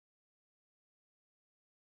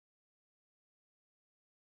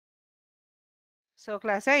So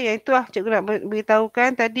kelas yang itu lah cikgu nak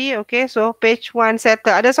beritahukan tadi. Okay, so page 1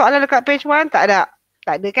 settle. Ada soalan dekat page 1? Tak ada.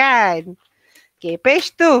 Tak ada kan? Okay,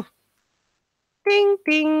 page 2. Ting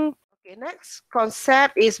ting. Okay, next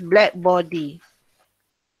concept is blackbody.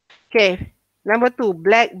 Okay, number 2,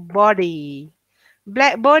 blackbody.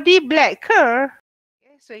 Blackbody black ke?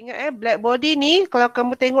 Okay, so ingat blackbody ni kalau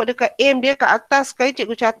kamu tengok dekat aim dia kat atas sekali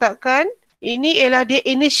cikgu catatkan. Ini ialah dia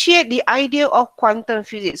initiate the idea of quantum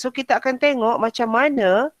physics. So kita akan tengok macam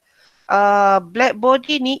mana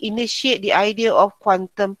blackbody ni initiate the idea of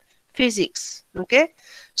quantum physics. Okay.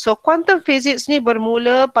 So quantum physics ni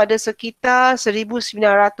bermula pada sekitar 1900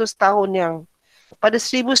 tahun yang. Pada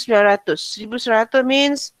 1900. 1900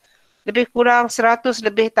 means lebih kurang 100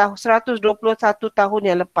 lebih tahun, 121 tahun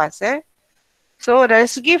yang lepas. So dari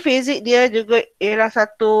segi fizik dia juga ialah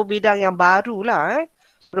satu bidang yang baru lah.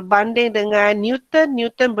 Berbanding dengan Newton,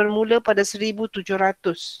 Newton bermula pada 1700.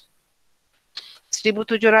 1700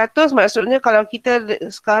 maksudnya kalau kita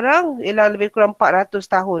sekarang ialah lebih kurang 400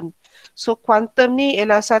 tahun. So quantum ni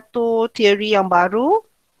ialah satu teori yang baru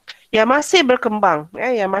yang masih berkembang.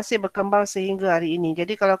 Yang masih berkembang sehingga hari ini.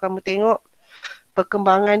 Jadi kalau kamu tengok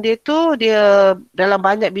perkembangan dia tu, dia dalam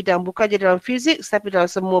banyak bidang. Bukan je dalam fizik tapi dalam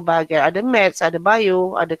semua bahagian. Ada maths, ada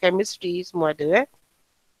bio, ada chemistry, semua ada.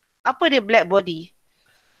 Apa dia black body?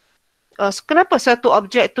 Kenapa satu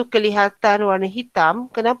objek tu kelihatan warna hitam,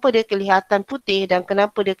 kenapa dia kelihatan putih dan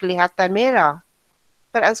kenapa dia kelihatan merah?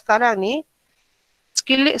 Pada sekarang ni,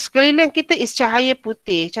 sekeliling kita is cahaya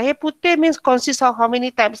putih. Cahaya putih means consists of how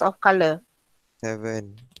many types of colour?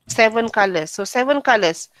 7. 7 colours. So 7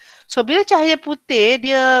 colours. So bila cahaya putih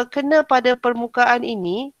dia kena pada permukaan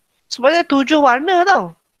ini, sebenarnya 7 warna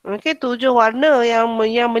tau. Okay, 7 warna yang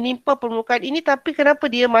menimpa permukaan ini, tapi kenapa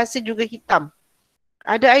dia masih juga hitam?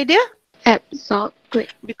 Ada idea? Absorb.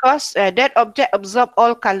 Because that object absorb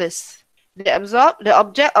all colours. The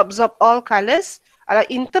object absorb all colours.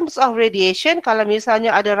 In terms of radiation, kalau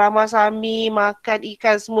misalnya ada ramasami, makan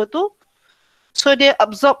ikan semua tu, so dia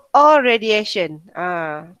absorb all radiation.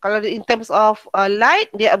 Kalau in terms of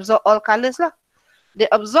light, dia absorb all colours lah. Dia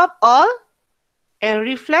absorb all and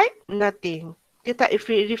reflect nothing. Dia tak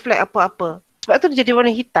reflect apa-apa. Sebab tu dia jadi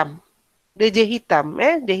warna hitam. Dia je hitam.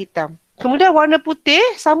 Dia hitam. Kemudian warna putih,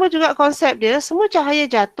 sama juga konsep dia. Semua cahaya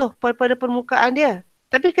jatuh pada permukaan dia.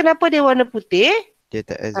 Tapi kenapa dia warna putih? Dia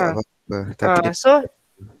tak absorb apa-apa. So,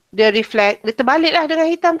 dia reflect. Dia terbaliklah dengan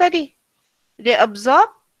hitam tadi. Dia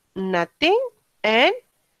absorb nothing and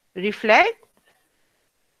reflect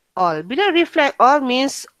all. Bila reflect all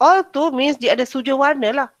means, all tu means dia ada 7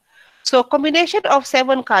 warna lah. So, combination of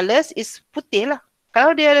 7 colours is putih lah.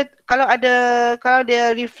 Kalau dia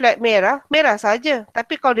reflect merah, merah saja.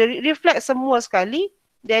 Tapi kalau dia reflect semua sekali,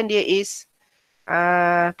 then dia is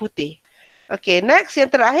putih. Okay, next yang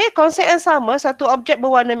terakhir, konsep yang sama, satu objek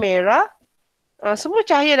berwarna merah. Semua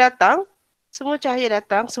cahaya datang.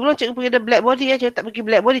 Sebelum cikgu pergi ada blackbody, cikgu tak pergi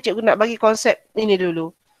blackbody, cikgu nak bagi konsep ini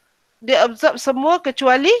dulu. Dia absorb semua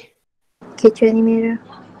kecuali merah.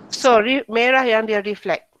 So, merah yang dia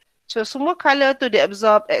reflect. So, semua colour tu dia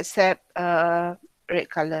absorb except red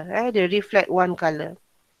colour. Dia reflect one colour.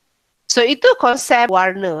 So, itu konsep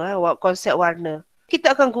warna. Konsep warna.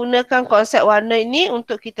 Kita akan gunakan konsep warna ini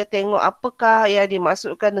untuk kita tengok apakah yang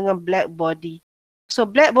dimaksudkan dengan black body. So,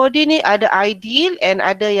 black body ni ada ideal and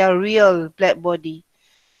ada yang real black body.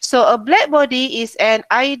 So, a black body is an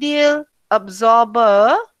ideal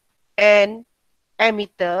absorber and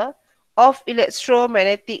emitter of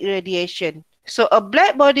electromagnetic radiation. So, a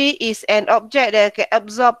black body is an object that can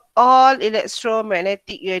absorb all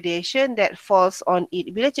electromagnetic radiation that falls on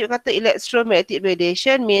it. Bila cikgu kata electromagnetic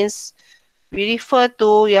radiation means we refer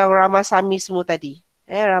to yang ramasami semua tadi.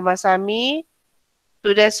 Ramasami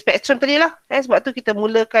to the spectrum tadi lah. Sebab tu kita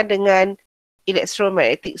mulakan dengan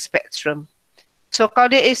electromagnetic spectrum. So,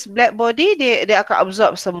 kalau dia is black body, dia akan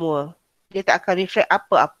absorb semua. Dia tak akan reflect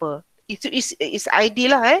apa-apa. Itu is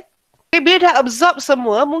ideal lah. Bila dah absorb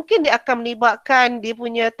semua, mungkin dia akan menyebabkan dia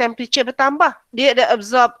punya temperature bertambah. Dia dah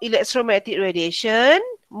absorb electromagnetic radiation,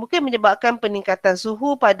 mungkin menyebabkan peningkatan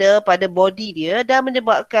suhu pada body dia dan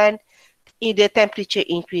menyebabkan the temperature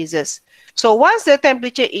increases. So once the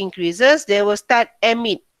temperature increases, they will start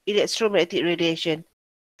emit electromagnetic radiation.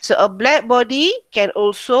 So a black body can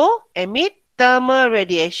also emit thermal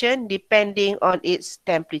radiation depending on its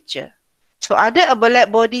temperature. So ada a black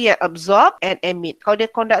body yang absorb and emit. Kalau dia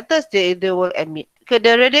conductors, they will emit.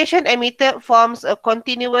 The radiation emitted forms a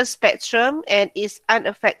continuous spectrum and is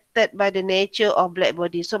unaffected by the nature of black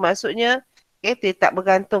body. So maksudnya, dia tak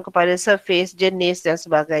bergantung kepada surface, jenis dan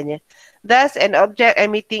sebagainya. Thus, an object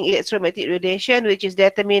emitting electromagnetic radiation which is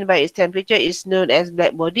determined by its temperature is known as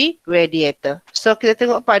blackbody radiator. So, kita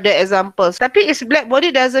tengok pada examples. Tapi is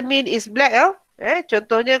blackbody doesn't mean is black.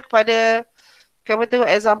 Contohnya kepada, kamu tengok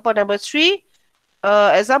example number 3.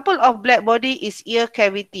 Example of blackbody is ear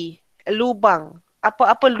cavity. Lubang.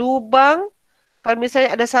 Apa-apa lubang, kalau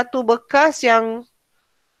misalnya ada satu bekas yang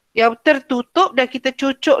tertutup dan kita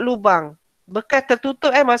cucuk lubang. Bekas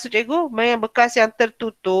tertutup maksud cikgu, main bekas yang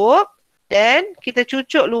tertutup. Then, kita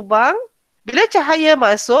cucuk lubang. Bila cahaya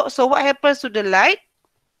masuk, so what happens to the light?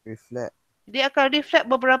 Reflect. Dia akan reflect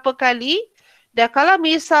beberapa kali. Dan kalau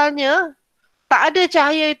misalnya, tak ada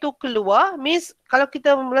cahaya itu keluar, means kalau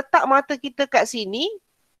kita meletak mata kita kat sini,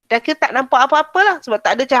 dan kita tak nampak apa-apa lah sebab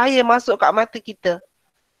tak ada cahaya masuk kat mata kita.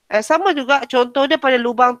 Sama juga contohnya pada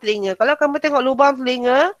lubang telinga. Kalau kamu tengok lubang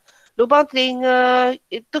telinga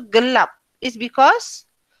itu gelap. It's because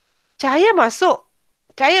cahaya masuk.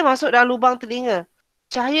 Cahaya masuk dalam lubang telinga.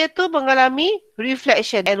 Cahaya tu mengalami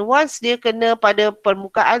reflection. And once dia kena pada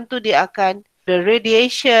permukaan tu, dia akan, the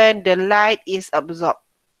radiation, the light is absorbed.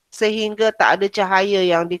 Sehingga tak ada cahaya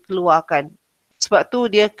yang dikeluarkan. Sebab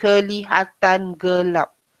tu dia kelihatan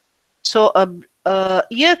gelap. So,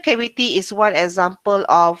 ear cavity is one example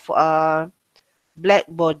of black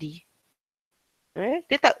body.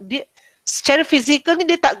 Secara fizikal ni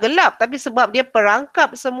dia tak gelap, tapi sebab dia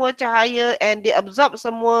perangkap semua cahaya and dia absorb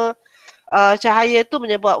semua cahaya tu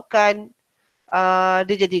menyebabkan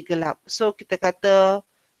dia jadi gelap. So kita kata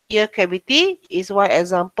ear cavity is one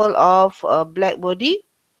example of black body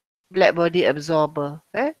absorber.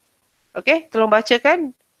 Okay, tolong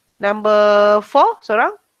bacakan number 4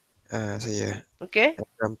 seorang. Saya. Okay.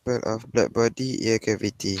 Example of black body ear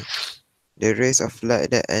cavity. The rays of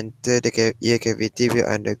light that enter the ear cavity will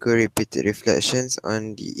undergo repeated reflections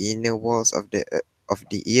on the inner walls of the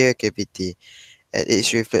ear cavity. At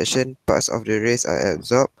each reflection, parts of the rays are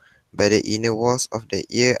absorbed by the inner walls of the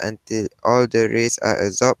ear until all the rays are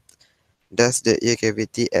absorbed. Thus, the ear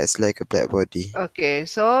cavity acts like a black body. Okay,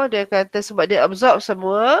 so dia kata sebab dia absorb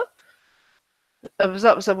semua,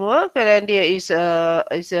 kerana dia is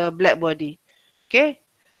a black body. Okay.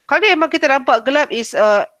 Kalau memang kita nampak gelap is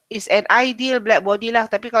an ideal black body lah.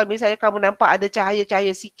 Tapi kalau misalnya kamu nampak ada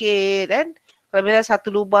cahaya-cahaya sikit kan. Kalau misalnya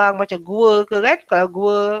satu lubang macam gua ke kan. Kalau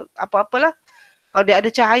gua apa-apalah. Kalau dia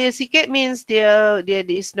ada cahaya sikit means dia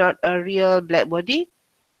is not a real black body.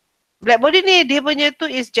 Black body ni dia punya tu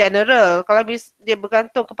is general. Kalau dia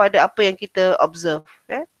bergantung kepada apa yang kita observe.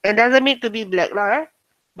 And doesn't mean to be black lah.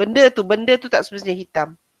 Benda tu tak semestinya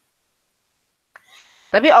hitam.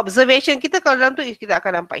 Tapi observation kita kalau dalam tu kita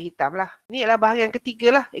akan nampak hitam lah. Ni adalah bahagian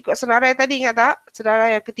ketiga lah. Ikut senarai tadi, ingat tak?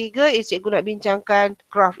 Senarai yang ketiga is cikgu nak bincangkan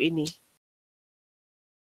graf ini.